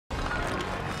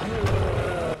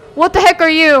What the heck are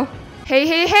you? Hey,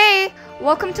 hey, hey!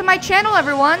 Welcome to my channel,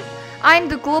 everyone! I'm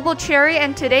the Global Cherry,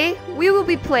 and today we will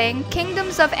be playing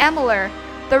Kingdoms of Amalur,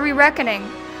 the Re-Reckoning.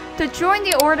 To join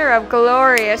the order of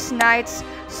glorious knights,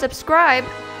 subscribe,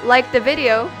 like the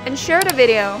video, and share the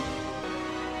video.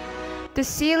 The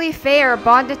Seelie Fae are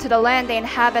bonded to the land they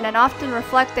inhabit and often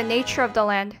reflect the nature of the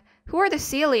land. Who are the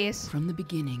Seelies? From the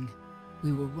beginning,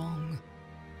 we were wrong.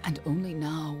 And only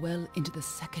now, well into the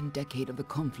second decade of the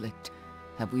conflict,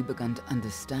 have we begun to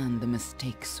understand the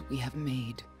mistakes we have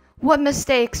made. What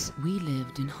mistakes? We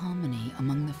lived in harmony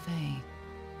among the Fae,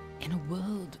 in a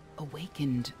world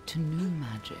awakened to new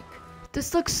magic.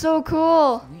 This looks so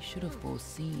cool. We should have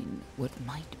foreseen what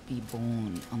might be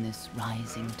born on this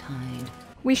rising tide.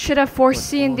 We should have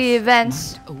foreseen the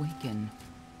events. Might awaken.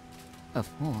 A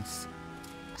force.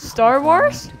 Star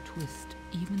Wars? To twist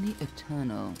even the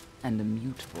eternal and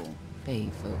immutable Fae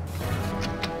folk.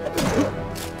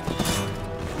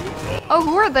 Oh,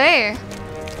 who are they?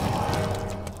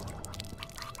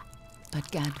 But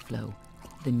Gadflow,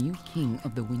 the new king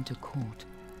of the Winter Court,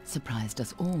 surprised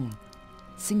us all.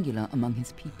 Singular among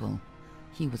his people,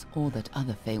 he was all that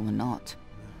other Fae were not.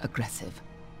 Aggressive,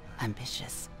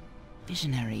 ambitious,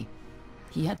 visionary.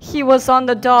 He was on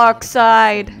the dark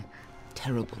side.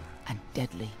 Terrible and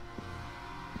deadly.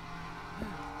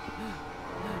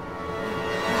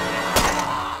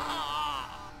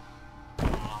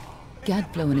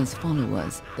 Gadflow and his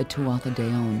followers, the Tuatha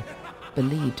Deon,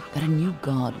 believed that a new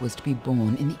god was to be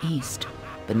born in the east,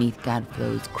 beneath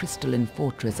Gadflow's crystalline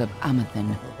fortress of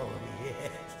Amathen.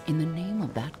 In the name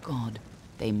of that god,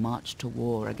 they marched to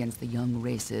war against the young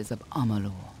races of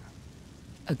Amalur.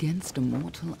 Against a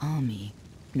mortal army,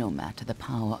 no matter the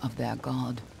power of their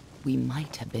god, we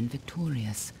might have been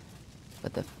victorious.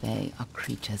 But the Fae are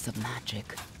creatures of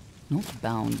magic, not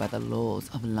bound by the laws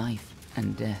of life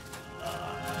and death.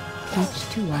 Each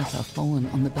Tuatha fallen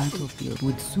on the battlefield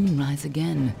would soon rise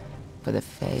again, for the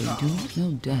Fae do not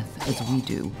know death as we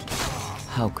do.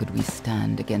 How could we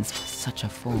stand against such a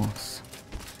force?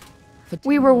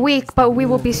 We were weak, but we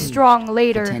will be strong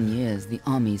later. For 10 years, the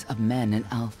armies of Men and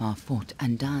Alpha fought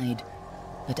and died.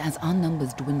 But as our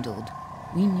numbers dwindled,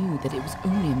 we knew that it was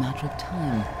only a matter of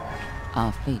time.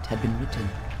 Our fate had been written,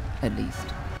 at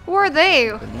least. Who are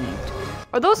they? Believed.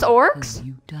 Are those orcs?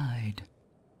 You died.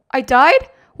 I died?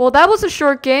 Well, that was a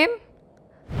short game.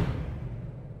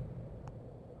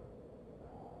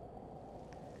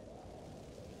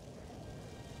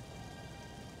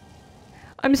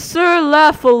 I'm Sir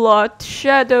Laugh-A-Lot.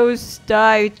 Shadows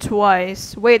die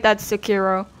twice. Wait, that's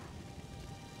Sekiro.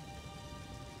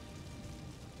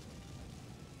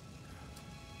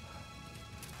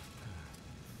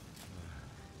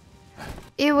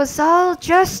 It was all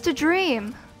just a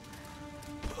dream.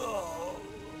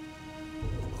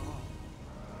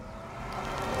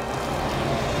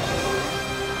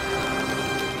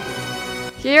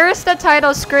 Here's the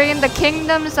title screen, The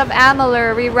Kingdoms of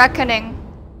Amalur Re-Reckoning.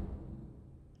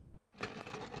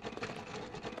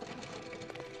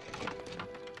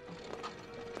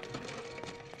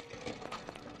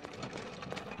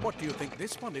 What do you think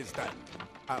this one is then?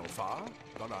 Alpha,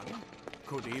 Goran,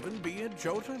 could even be a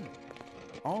Jotun.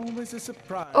 Always a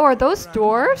surprise. Oh, are those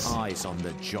dwarves? Eyes on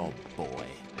the job, boy.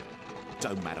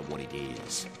 Don't matter what it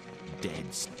is.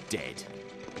 Dead's dead.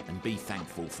 And be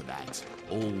thankful for that.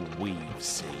 All we've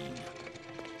seen.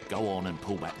 Go on and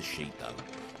pull back the sheet, though.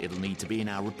 It'll need to be in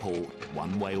our report,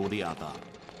 one way or the other.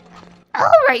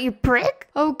 Alright, you prick!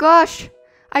 Oh gosh,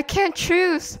 I can't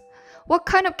choose. What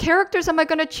kind of characters am I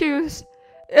gonna choose?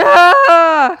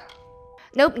 Ah!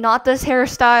 Nope, not this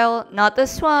hairstyle, not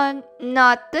this one,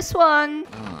 not this one.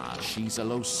 Ah, she's a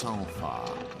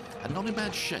Losanfa. And not in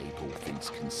bad shape, all things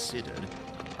considered.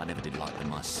 I never did like them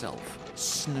myself.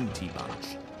 Snooty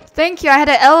bunch. Thank you, I had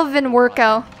an elven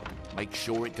workout. Make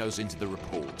sure it goes into the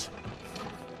report.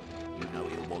 You know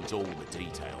he'll want all the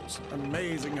details.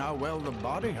 Amazing how well the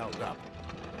body held up.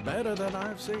 Better than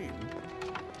I've seen.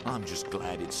 I'm just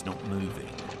glad it's not moving.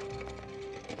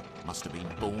 Must have been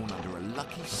born under a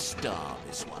lucky star,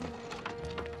 this one.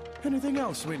 Anything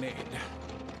else we need?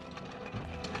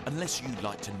 Unless you'd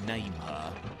like to name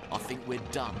her, I think we're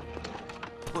done.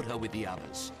 Put her with the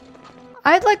others.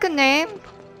 I'd like a name.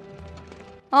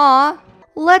 Aw,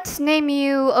 let's name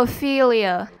you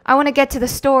Ophelia. I want to get to the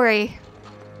story.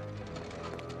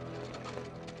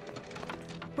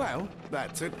 Well,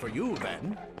 that's it for you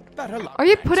then. Better luck Are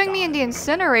you next putting me time. in the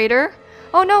incinerator?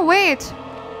 Oh no, wait.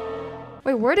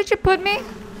 Wait, where did you put me?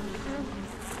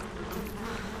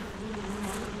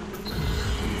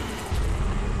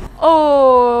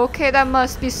 Oh, okay, that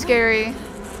must be scary.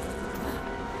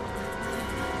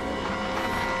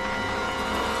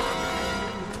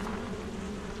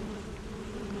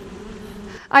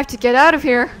 I have to get out of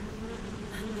here.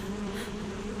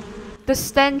 The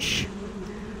stench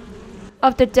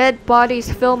of the dead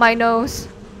bodies fill my nose.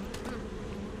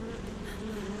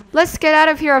 Let's get out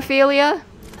of here, Ophelia.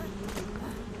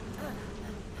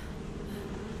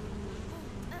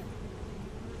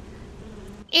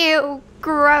 Ew,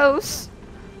 gross.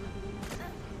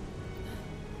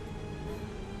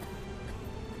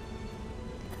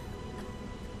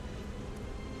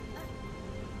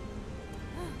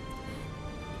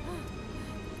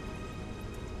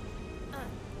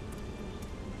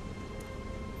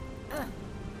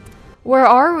 Where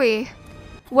are we?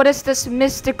 What is this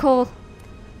mystical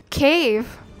cave?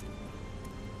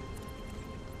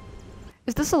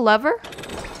 Is this a lever?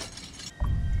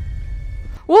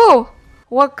 Whoa!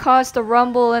 What caused the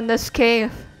rumble in this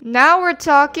cave? Now we're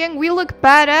talking. We look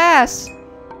badass.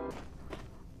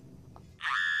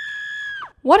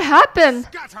 What happened?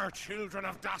 Scatter, children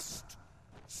of dust!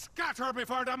 Scatter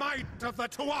before the might of the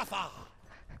Tuatha!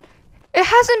 It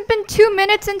hasn't been 2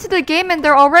 minutes into the game and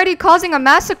they're already causing a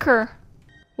massacre.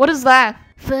 What is that?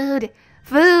 Food.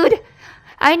 Food.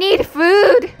 I need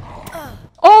food.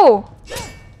 Oh!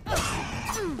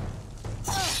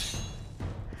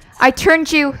 I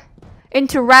turned you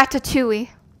into Ratatouille.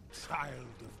 Child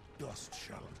of dust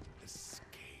shall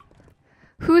escape.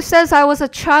 Who says I was a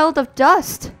child of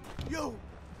dust? You!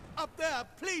 Up there,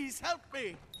 please help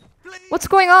me! Please! What's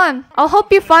going on? I'll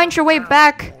help you find your way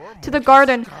back to the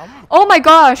garden. Oh my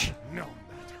gosh! No matter.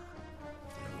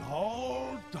 They'll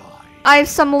all die. I have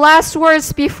some last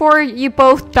words before you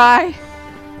both die.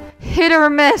 Hit or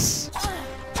miss.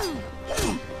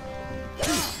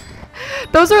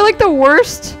 Those are like the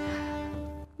worst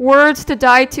words to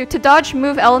die to. To dodge,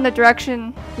 move L in the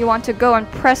direction you want to go and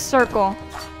press circle.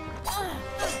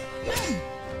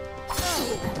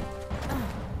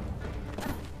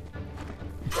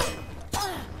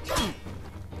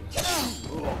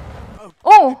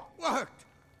 Oh! It worked!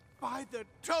 By the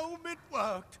tome, it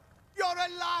worked! You're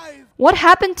alive! What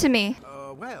happened to me?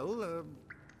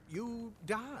 You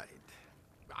died.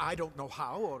 I don't know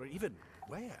how or even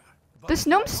where. But This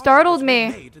gnome your heart startled was me.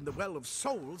 made in the well of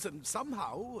souls, and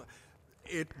somehow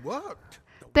it worked.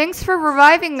 The Thanks for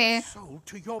reviving me. soul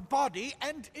to your body,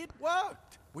 and it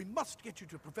worked. We must get you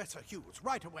to Professor Hughes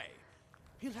right away.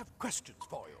 He'll have questions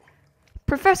for you.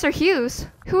 Professor Hughes?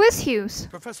 Who is Hughes?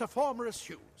 Professor Formerus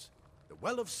Hughes. The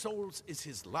Well of Souls is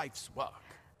his life's work.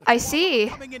 I The Tuatha see. are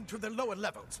coming into the lower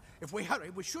levels. If we hurry,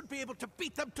 we should be able to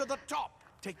beat them to the top.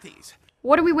 Take these.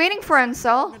 What are we waiting for,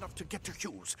 Ansel? Enough to get to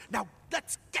Hughes. Now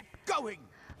let's get going.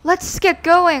 Let's get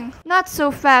going. Not so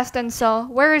fast, Ansel.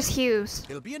 Where is Hughes?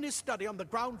 He'll be in his study on the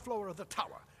ground floor of the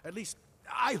tower. At least,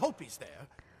 I hope he's there.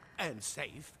 And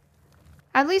safe.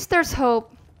 At least there's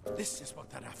hope. This is what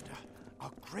they're after.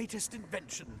 Our greatest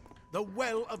invention. The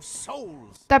Well of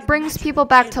Souls. That brings Imagine people an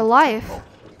back end to life. hope.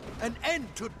 An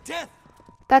end to death.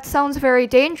 That sounds very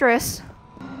dangerous.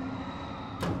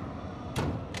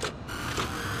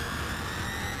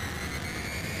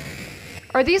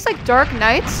 Are these like dark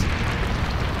nights?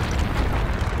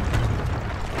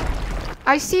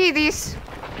 I see these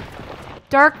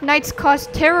dark nights cause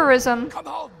terrorism. Come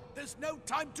on. There's no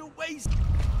time to waste.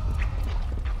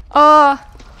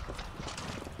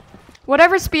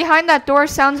 Whatever's behind that door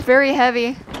sounds very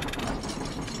heavy.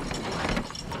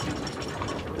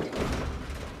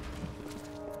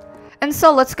 And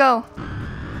so, let's go.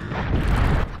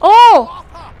 Oh!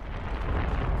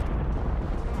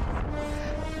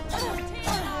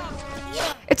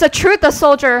 It's a truth, a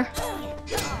soldier.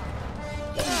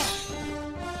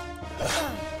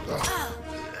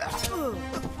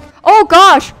 Oh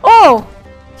gosh! Oh!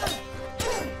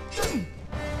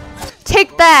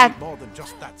 Take that! More than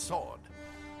just that sword.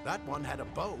 That one had a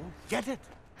bow. Get it?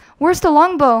 Where's the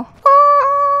longbow?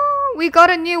 Oh, we got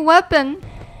a new weapon.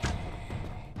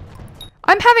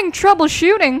 I'm having trouble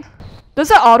shooting. Does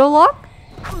it auto-lock?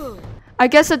 I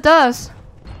guess it does.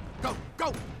 Go,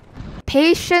 go.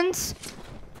 Patience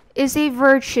is a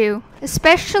virtue,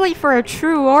 especially for a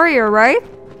true warrior, right?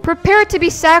 Prepare to be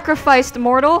sacrificed,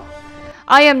 mortal.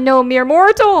 I am no mere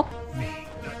mortal.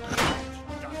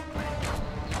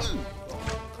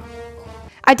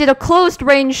 I did a closed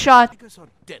range shot. Tigers are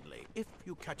deadly if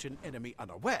you catch an enemy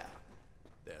unaware.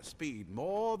 Their speed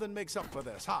more than makes up for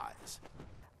their size.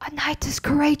 A knight is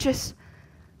courageous,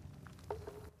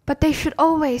 but they should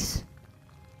always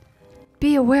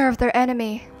be aware of their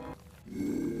enemy.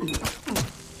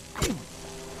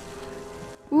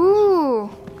 Ooh.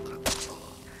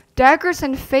 Daggers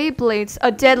and fey blades,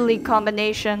 a deadly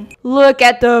combination. Look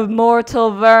at the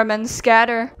mortal vermin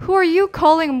scatter. Who are you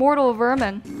calling mortal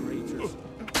vermin?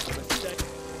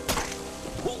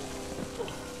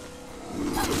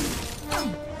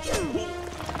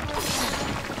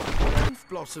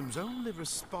 blossoms only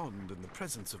respond in the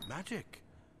presence of magic.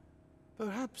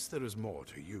 Perhaps there is more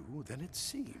to you than it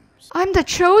seems. I'm the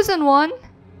chosen one.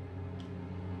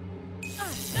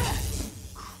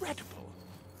 Incredible.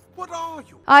 What are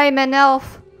you? I'm an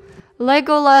elf.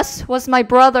 Legolas was my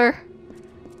brother.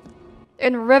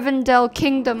 In Rivendell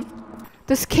Kingdom.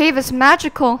 This cave is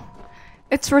magical.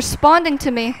 It's responding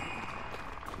to me.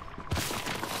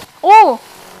 Oh!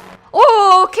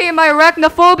 Oh, okay, my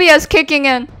arachnophobia is kicking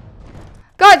in.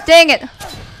 God dang it.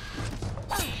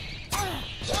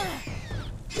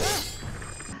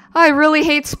 I really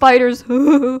hate spiders.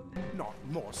 Not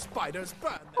more spiders,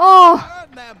 burn them. Oh.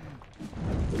 Burn them.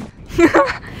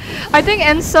 I think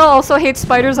Enso also hates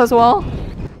spiders as well.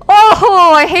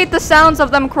 Oh, I hate the sounds of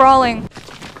them crawling.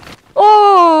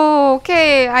 Oh,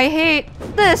 okay, I hate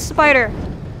this spider.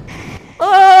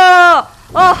 Oh,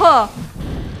 oh.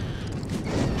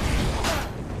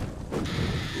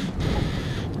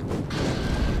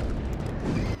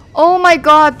 Oh my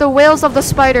god, the wails of the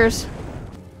spiders.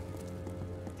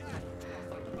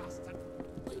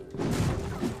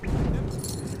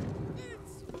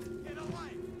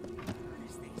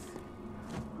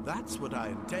 That's what I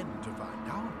intend to find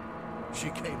out. She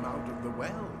came out of the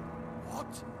well.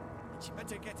 What? She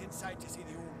better get inside to see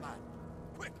the old man.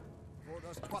 Quick, before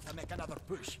those Tuatha make another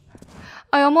push.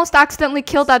 I almost accidentally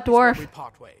killed that dwarf. We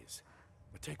part ways.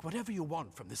 But take whatever you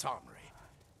want from this armory.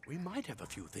 We might have a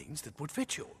few things that would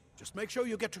fit you. Just make sure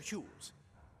you get your shoes.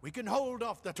 We can hold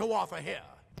off the Tuatha here.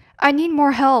 I need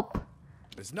more help.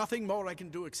 There's nothing more I can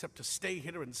do except to stay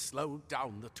here and slow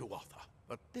down the Tuatha.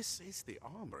 But this is the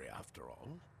armory after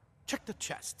all. Check the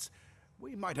chests.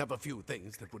 We might have a few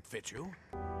things that would fit you.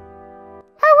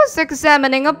 I was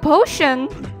examining a potion.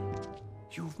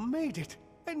 You've made it,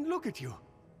 and look at you.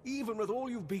 Even with all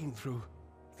you've been through.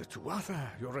 The Tuatha,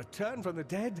 your return from the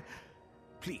dead.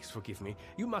 Please forgive me.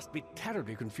 You must be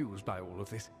terribly confused by all of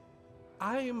this.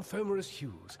 I am Fomerus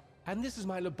Hughes, and this is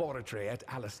my laboratory at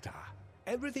Alistar.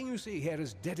 Everything you see here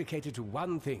is dedicated to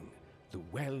one thing. The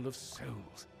Well of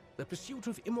Souls. The pursuit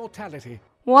of immortality.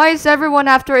 Why is everyone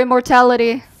after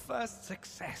immortality? First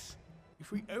success.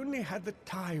 If we only had the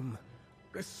time.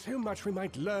 There's so much we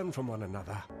might learn from one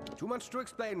another. Too much to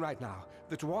explain right now.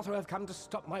 The Tuatha have come to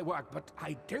stop my work, but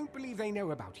I don't believe they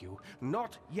know about you.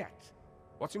 Not yet.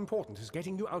 What's important is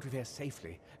getting you out of here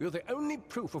safely. You're the only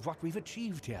proof of what we've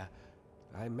achieved here.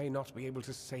 I may not be able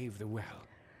to save the well,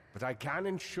 but I can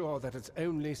ensure that its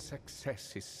only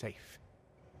success is safe.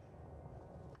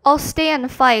 I'll stay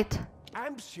and fight.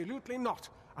 Absolutely not.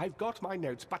 I've got my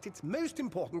notes, but it's most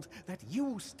important that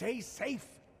you stay safe.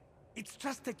 It's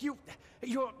just that you're...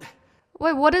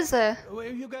 Wait, what is it? Where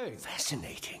are you going?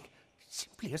 Fascinating.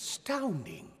 Simply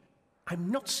astounding.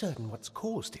 I'm not certain what's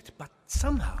caused it, but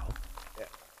somehow...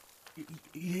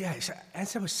 yes,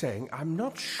 as I was saying, I'm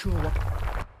not sure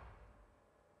what...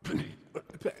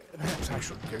 Perhaps I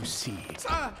should go see.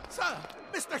 Sir!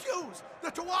 Mr. Hughes!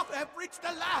 The Tuatha have reached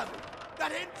the lab!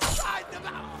 That inside the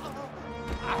lab!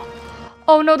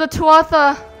 Oh no, the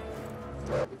Tuatha!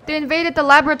 They invaded the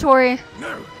laboratory.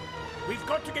 No! We've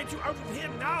got to get you out of here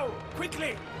now!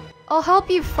 Quickly! I'll help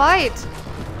you fight.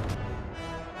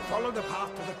 Follow the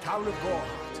path to the town of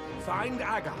Gorhart. Find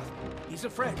Agath. He's a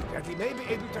friend, and he may be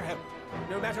able to help.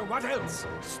 No matter what else,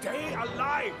 stay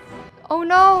alive! Oh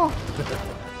no!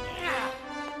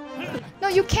 No,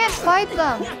 you can't fight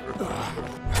them!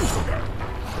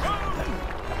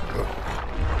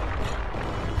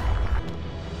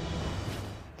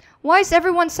 Why is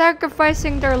everyone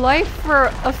sacrificing their life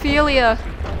for Ophelia?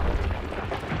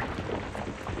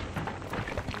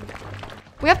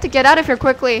 We have to get out of here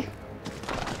quickly.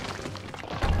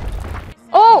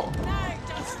 Oh!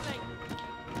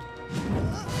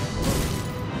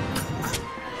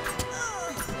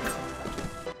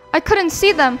 I couldn't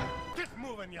see them. Get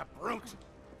moving, you brute!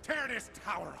 Tear this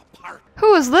tower apart!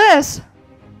 Who is this?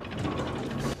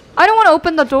 I don't want to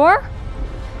open the door.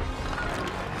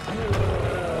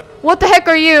 What the heck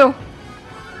are you?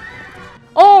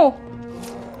 Oh!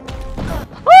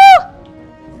 Ah!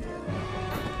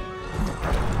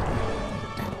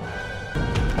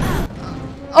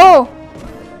 Oh!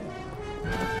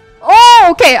 Oh,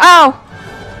 okay, ow!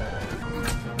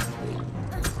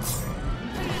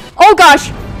 Oh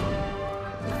gosh!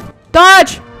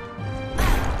 Dodge!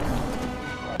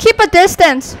 Keep a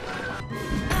distance!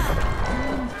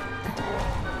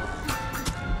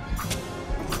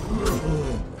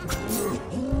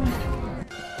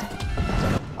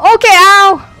 Okay,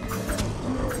 ow!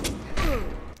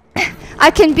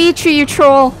 I can beat you, you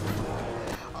troll.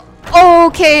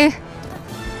 Okay.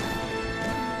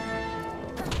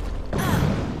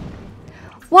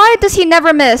 Why does he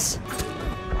never miss?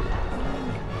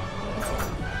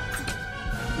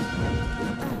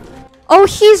 Oh,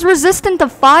 he's resistant to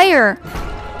fire.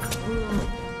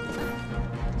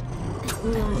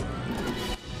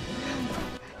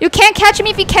 You can't catch me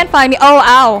if you can't find me. Oh,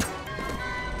 ow.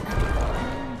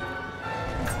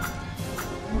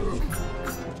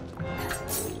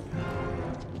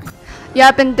 You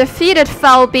have been defeated,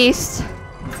 foul beast.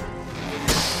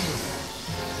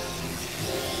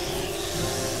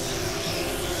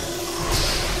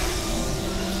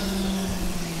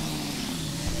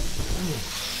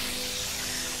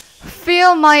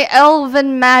 Feel my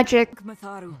elven magic.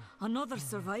 Matharu, another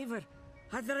survivor.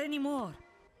 Are there any more?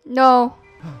 No.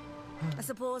 I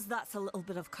suppose that's a little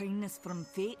bit of kindness from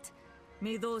fate.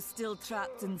 May those still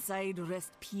trapped inside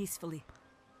rest peacefully.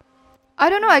 I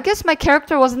don't know, I guess my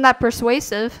character wasn't that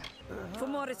persuasive. For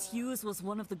Morris Hughes was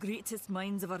one of the greatest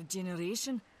minds of our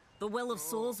generation. The Well of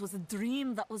Souls was a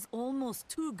dream that was almost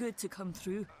too good to come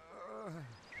true.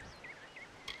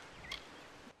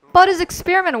 But his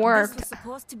experiment This worked. was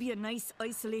supposed to be a nice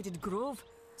isolated grove.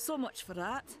 So much for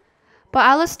that. But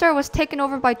Alistair was taken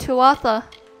over by Tuatha.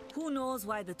 Who knows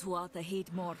why the Tuatha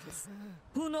hate mortals?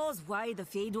 Who knows why the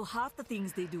Fae do half the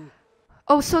things they do?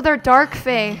 Oh, so they're dark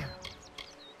fae.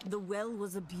 The well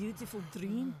was a beautiful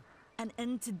dream, an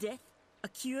end to death, a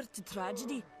cure to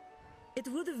tragedy. It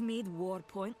would have made war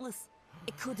pointless.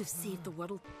 It could have saved the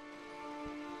world.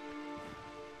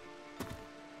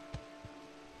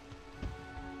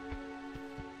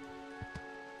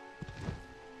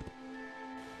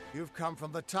 You've come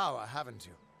from the tower, haven't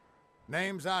you?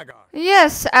 Name's Agar.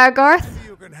 Yes, Agarth. Maybe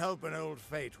you can help an old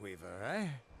Fate Weaver, eh?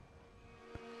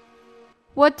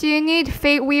 What do you need,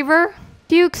 Fate Weaver?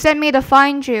 Duke sent me to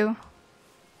find you.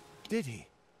 Did he?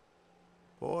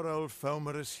 Poor old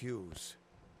Fomerus Hughes.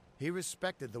 He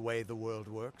respected the way the world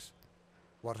works.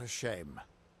 What a shame.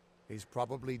 He's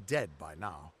probably dead by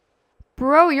now.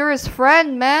 Bro, you're his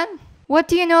friend, man. What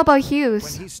do you know about Hughes?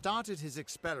 When he started his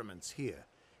experiments here,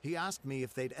 he asked me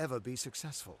if they'd ever be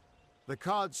successful. The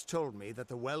cards told me that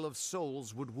the Well of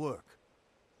Souls would work,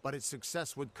 but its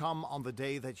success would come on the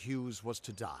day that Hughes was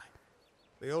to die.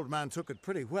 The old man took it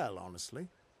pretty well, honestly.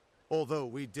 Although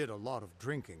we did a lot of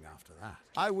drinking after that.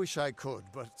 I wish I could,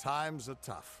 but times are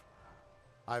tough.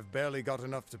 I've barely got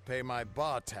enough to pay my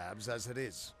bar tabs as it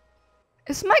is.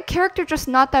 Is my character just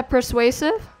not that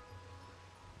persuasive?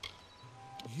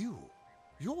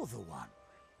 You're the one.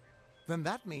 Then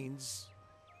that means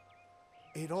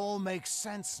it all makes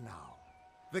sense now.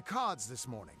 The cards this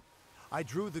morning. I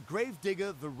drew the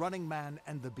Gravedigger, the Running Man,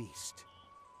 and the Beast.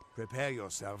 Prepare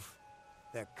yourself.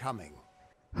 They're coming.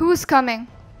 Who's coming?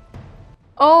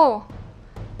 Oh.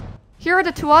 Here are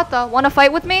the Tuatha. Wanna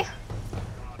fight with me?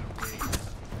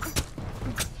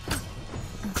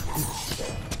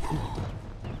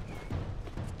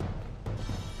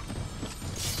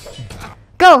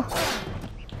 Go!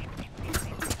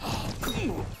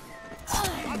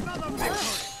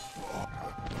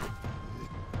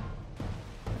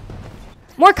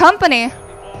 More company!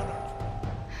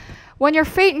 When your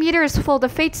fate meter is full, the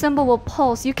fate symbol will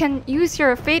pulse. You can use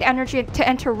your fate energy to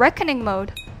enter reckoning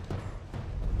mode.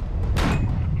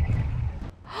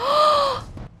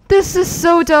 This is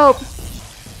so dope!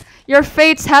 Your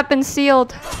fates have been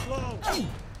sealed.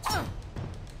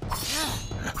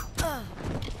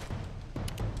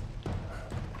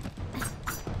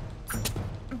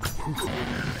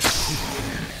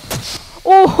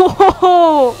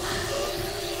 Oh!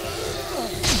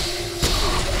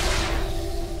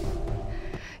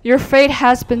 Your fate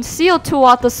has been sealed,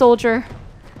 Tuatha soldier.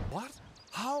 What?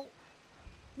 How?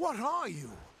 What are you?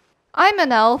 I'm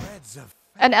an elf. Heads of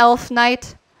An elf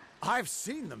knight. I've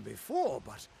seen them before,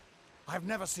 but I've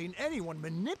never seen anyone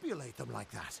manipulate them like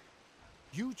that.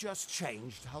 You just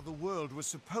changed how the world was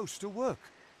supposed to work.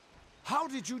 How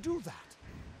did you do that?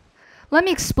 Let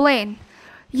me explain.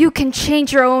 You can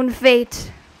change your own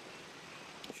fate.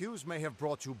 Hughes may have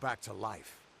brought you back to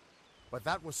life, but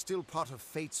that was still part of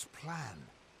fate's plan.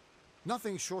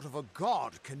 Nothing short of a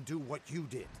god can do what you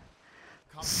did.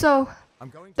 So, I'm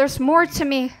going to there's more to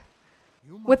me.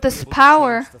 You might with be this able to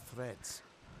power. change the threads,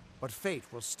 but fate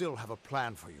will still have a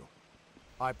plan for you.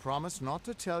 I promise not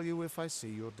to tell you if I see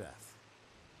your death.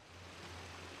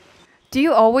 Do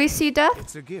you always see death?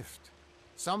 It's a gift.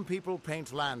 Some people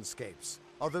paint landscapes,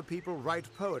 other people write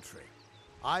poetry.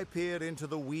 I peer into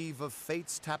the weave of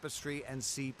fate's tapestry and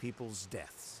see people's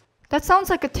deaths. That sounds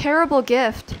like a terrible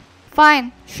gift.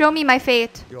 Fine, show me my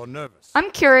fate. You're nervous.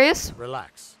 I'm curious.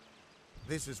 Relax.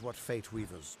 This is what fate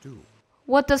weavers do.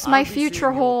 What does my I'll be future seeing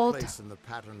your hold? place in the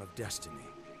pattern of destiny.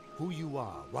 Who you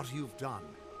are, what you've done,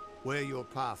 where your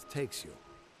path takes you.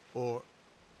 Or,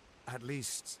 at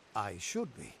least, I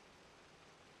should be.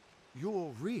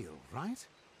 You're real, right?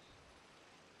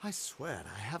 I swear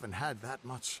I haven't had that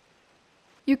much.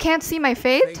 You can't see my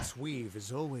fate? Fate's weave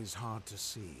is always hard to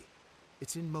see.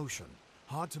 It's in motion,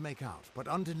 hard to make out, but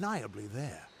undeniably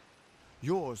there.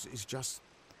 Yours is just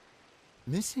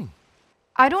missing.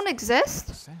 I don't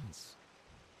exist? Sense.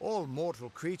 All mortal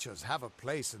creatures have a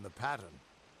place in the pattern.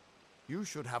 You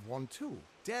should have one too,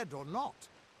 dead or not.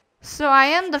 So I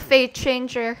am the fate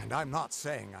changer. And I'm not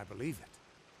saying I believe it.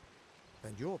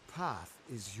 Then your path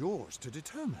is yours to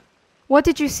determine. What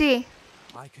did you see?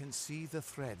 I can see the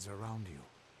threads around you,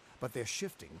 but they're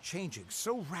shifting, changing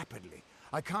so rapidly,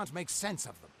 I can't make sense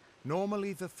of them.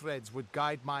 Normally the threads would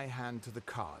guide my hand to the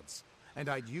cards, and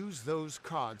I'd use those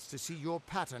cards to see your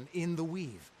pattern in the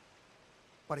weave.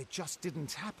 But it just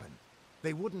didn't happen.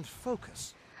 They wouldn't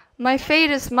focus. My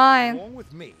fate is mine. Wrong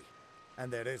with me,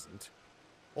 and there isn't.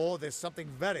 Or there's something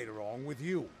very wrong with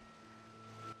you.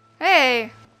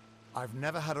 Hey! I've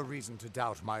never had a reason to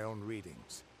doubt my own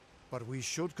readings, but we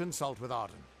should consult with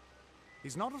Arden.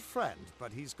 He's not a friend,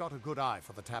 but he's got a good eye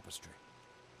for the tapestry.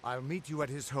 I'll meet you at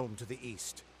his home to the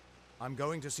east. I'm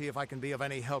going to see if I can be of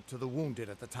any help to the wounded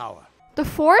at the tower. The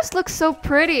forest looks so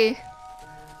pretty.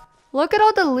 Look at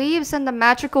all the leaves and the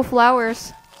magical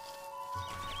flowers.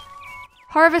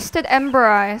 Harvested ember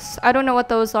eyes. I don't know what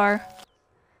those are.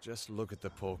 Just look at the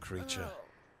poor creature.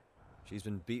 She's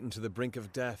been beaten to the brink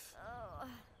of death.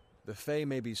 The Fae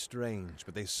may be strange,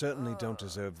 but they certainly don't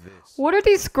deserve this. What are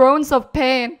these groans of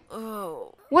pain?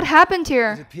 What happened It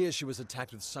here? appears she was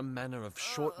attacked with some manner of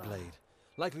short blade.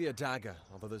 Likely a dagger,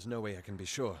 although there's no way I can be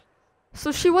sure.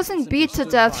 So she wasn't Simply beat to stood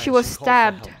death, by she as was called for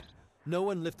stabbed. help. No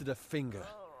one lifted a finger.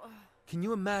 Can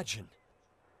you imagine?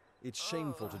 It's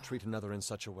shameful to treat another in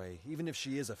such a way, even if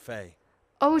she is a Fae.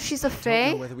 Oh, she's a I don't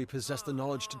fae? know whether we possess the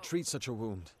knowledge to treat such a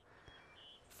wound.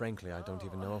 Frankly, I don't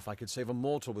even know if I could save a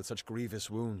mortal with such grievous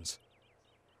wounds.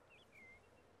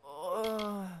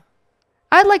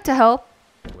 I'd like to help.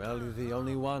 Well, you're the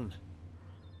only one.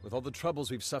 With all the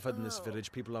troubles we've suffered in this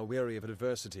village, people are weary of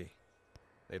adversity.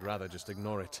 They'd rather just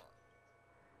ignore it.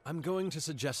 I'm going to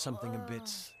suggest something a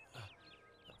bit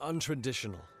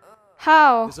untraditional.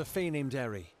 How? There's a Fae named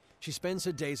Eri. She spends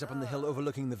her days up on the hill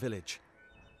overlooking the village.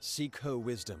 Seek her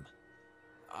wisdom.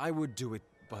 I would do it,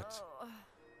 but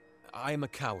I am a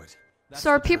coward. That's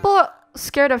So are the truth. people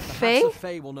scared of Perhaps fae? a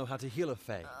Fae will know how to heal a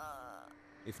Fae.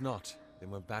 If not, then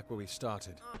we're back where we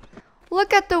started.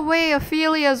 Look at the way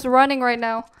Ophelia's running right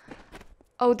now.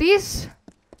 Oh, these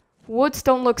woods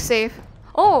don't look safe.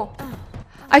 Oh,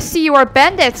 I see you are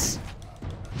bandits.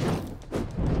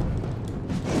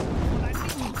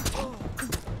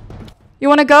 You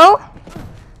wanna go?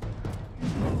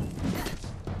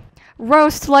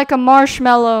 Roast like a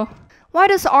marshmallow. Why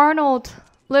does Arnold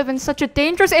live in such a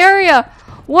dangerous area?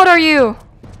 What are you?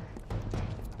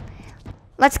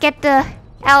 Let's get the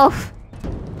elf.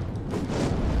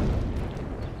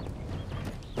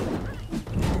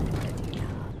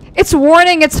 It's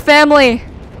warning its family.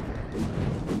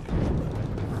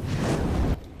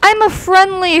 I'm a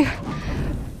friendly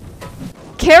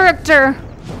character.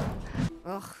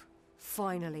 Ugh,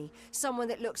 finally. Someone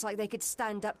that looks like they could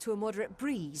stand up to a moderate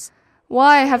breeze.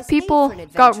 Why have It's made people for an got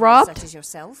adventurer robbed? Such as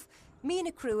yourself. Me and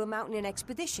a crew are mounting an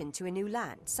expedition to a new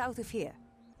land, south of here.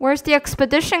 Where's the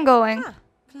expedition going? Ah,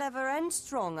 clever and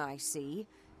strong, I see.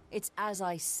 It's as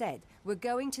I said, we're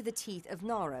going to the teeth of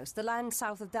Naros, the land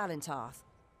south of Dalentarth.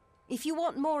 If you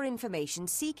want more information,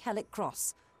 seek Hellick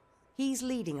Cross. He's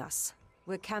leading us.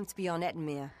 We're camped beyond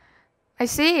Ettenmere. I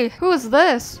see. Who is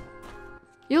this?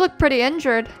 You look pretty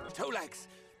injured. Two legs,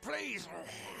 please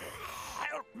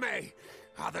help me.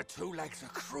 Other two legs are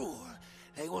cruel.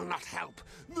 They will not help.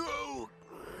 No,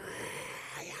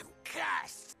 I am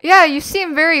cursed. Yeah, you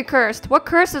seem very cursed. What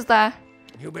curse is that?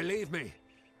 You believe me?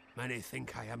 Many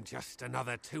think I am just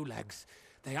another two legs.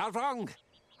 They are wrong.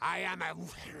 I am a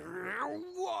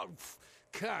wolf,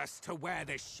 cursed to wear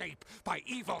this shape by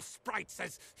evil sprites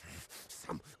as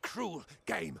some cruel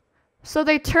game. So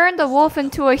they turned the wolf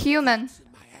into a human.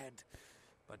 In my head,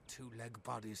 but two-leg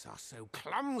bodies are so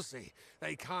clumsy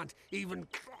they can't even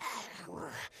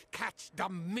catch the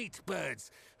meat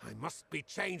birds. I must be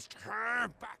changed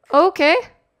back. Okay.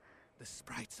 The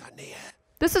sprites are near.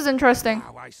 This is interesting.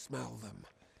 Now I smell them,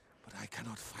 but I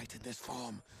cannot fight in this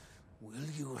form. Will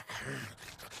you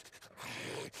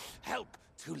help,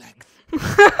 two legs?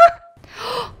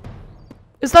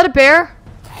 Is that a bear?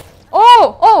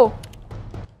 Oh! Oh!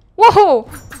 Whoa!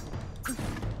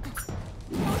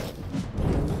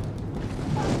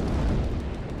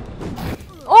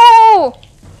 Oh!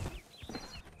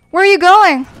 Where are you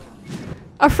going?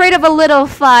 Afraid of a little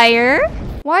fire?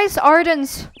 Why is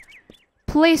Arden's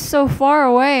place so far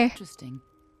away? Interesting.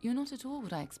 You're not at all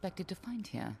what I expected to find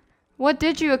here. What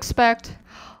did you expect?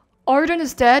 Arden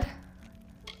is dead?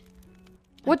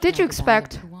 What did you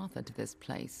expect? Tuatha to this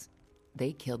place.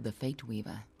 They killed the Fate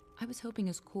Weaver. I was hoping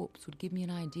his corpse would give me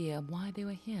an idea of why they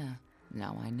were here.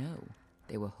 Now I know.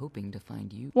 They were hoping to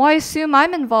find you. Why assume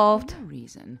I'm involved? No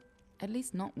reason. At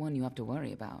least not one you have to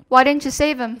worry about. Why didn't you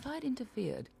save him? If I'd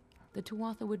interfered, the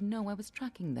Tuatha would know I was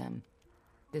tracking them.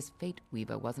 This Fate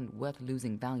Weaver wasn't worth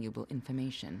losing valuable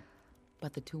information.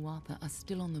 But the Tuatha are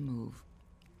still on the move.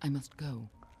 I must go.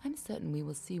 I'm certain we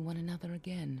will see one another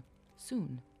again.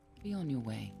 Soon. Be on your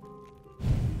way.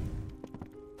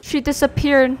 She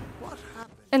disappeared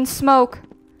in smoke.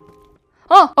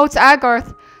 Oh, it's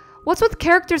Agarth. What's with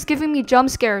characters giving me jump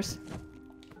scares?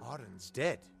 Arden's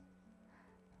dead.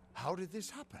 How did this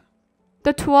happen?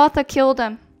 The Tuatha killed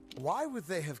him. Why would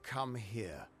they have come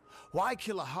here? Why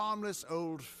kill a harmless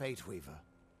old Fate Weaver?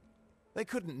 They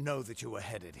couldn't know that you were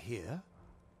headed here.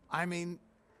 I mean,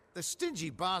 the stingy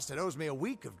bastard owes me a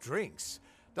week of drinks.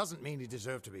 Doesn't mean he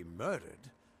deserved to be murdered.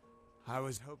 I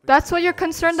was hoping... That's what you're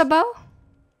concerned about?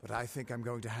 But I think I'm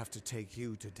going to have to take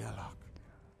you to Delok.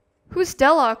 Who's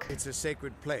Delok? It's a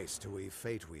sacred place to we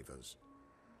Fate Weavers.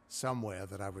 Somewhere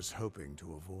that I was hoping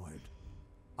to avoid.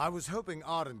 I was hoping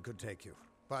Arden could take you,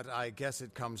 but I guess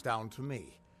it comes down to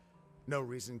me. No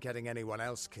reason getting anyone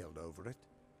else killed over it.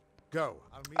 Go.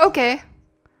 I'll meet Okay. you there.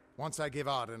 Once I give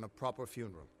Arden a proper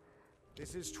funeral.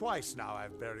 This is twice now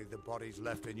I've buried the bodies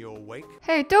left in your wake.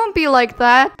 Hey, don't be like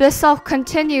that. This self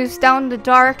continues down the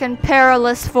dark and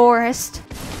perilous forest.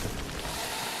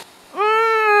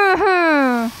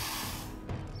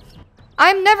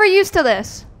 I'm never used to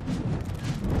this.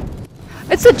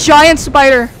 It's a giant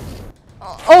spider.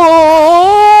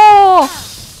 Oh!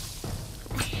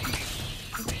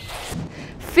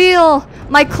 Feel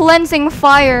my cleansing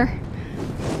fire.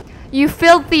 You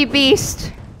filthy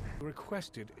beast.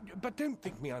 Requested, but don't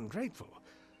think me ungrateful.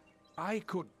 I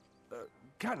could...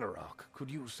 Ganarok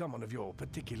could use someone of your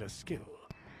particular skill.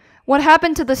 What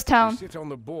happened to this We town? sit on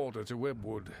the border to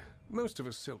Webwood, most of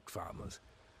us silk farmers.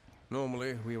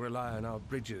 Normally, we rely on our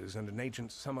bridges and an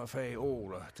ancient Summer Fae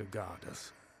aura to guard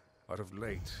us. But of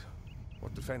late,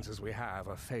 what defenses we have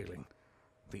are failing.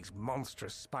 These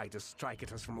monstrous spiders strike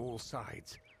at us from all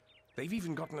sides. They've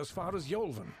even gotten as far as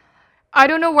Yolvan. I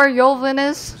don't know where Yolvan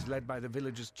is. It's led by the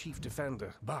village's chief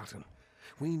defender, Barton.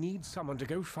 We need someone to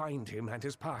go find him and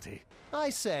his party. I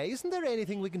say, isn't there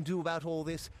anything we can do about all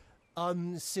this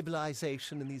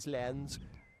uncivilization in these lands?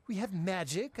 We have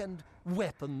magic and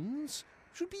weapons.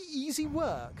 Should be easy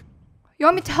work. You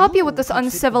want me to help you with this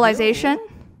uncivilization?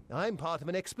 I'm part of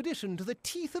an expedition to the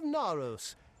teeth of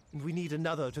Naros, and we need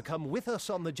another to come with us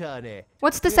on the journey.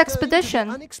 What's this We're going to the expedition?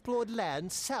 unexplored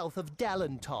land south of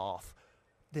Dalentarth.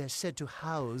 They're said to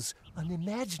house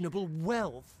unimaginable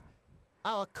wealth.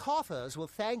 Our coffers will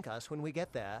thank us when we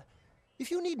get there. If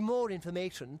you need more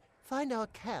information, find our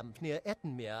camp near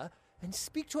Ettenmere and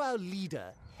speak to our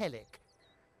leader, Helic.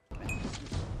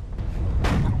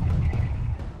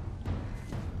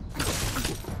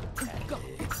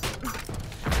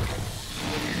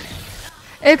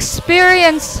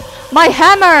 Experience my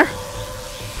hammer!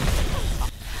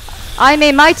 I'm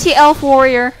a mighty elf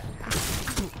warrior.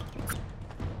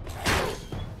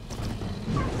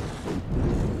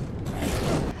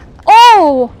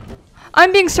 Oh!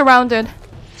 I'm being surrounded.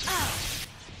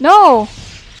 No!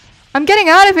 I'm getting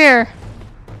out of here!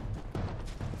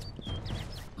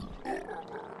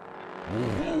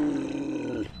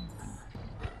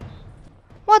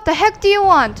 What the heck do you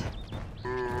want?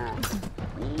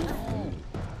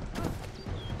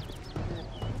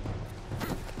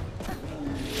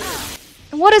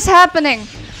 What is happening?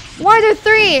 Why are there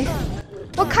three?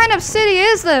 What kind of city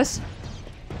is this?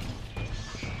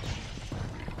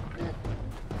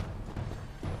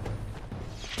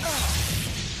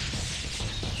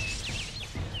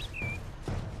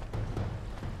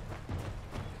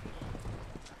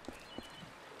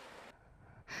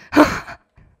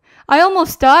 I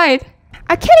almost died.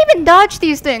 I can't even dodge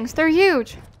these things. They're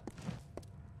huge.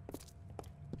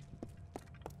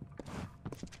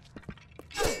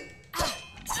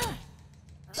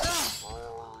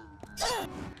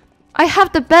 I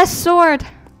have the best sword.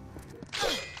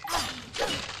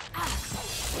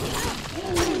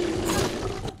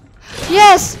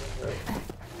 Yes!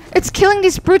 It's killing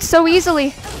these brutes so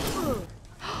easily.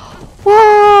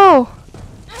 Whoa!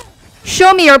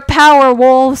 Show me your power,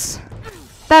 wolves.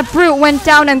 That brute went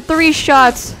down in 3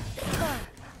 shots.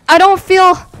 I don't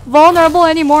feel vulnerable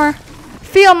anymore.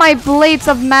 Feel my blades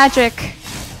of magic.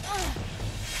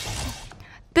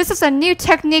 This is a new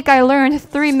technique I learned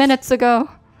 3 minutes ago.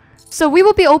 So we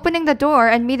will be opening the door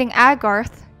and meeting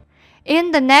Agarth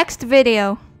in the next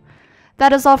video.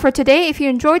 That is all for today. If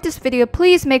you enjoyed this video,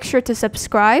 please make sure to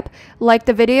subscribe, like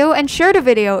the video, and share the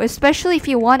video, especially if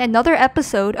you want another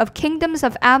episode of Kingdoms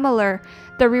of Amalur: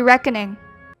 The Re-Reckoning.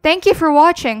 Thank you for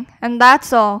watching, and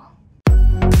that's all.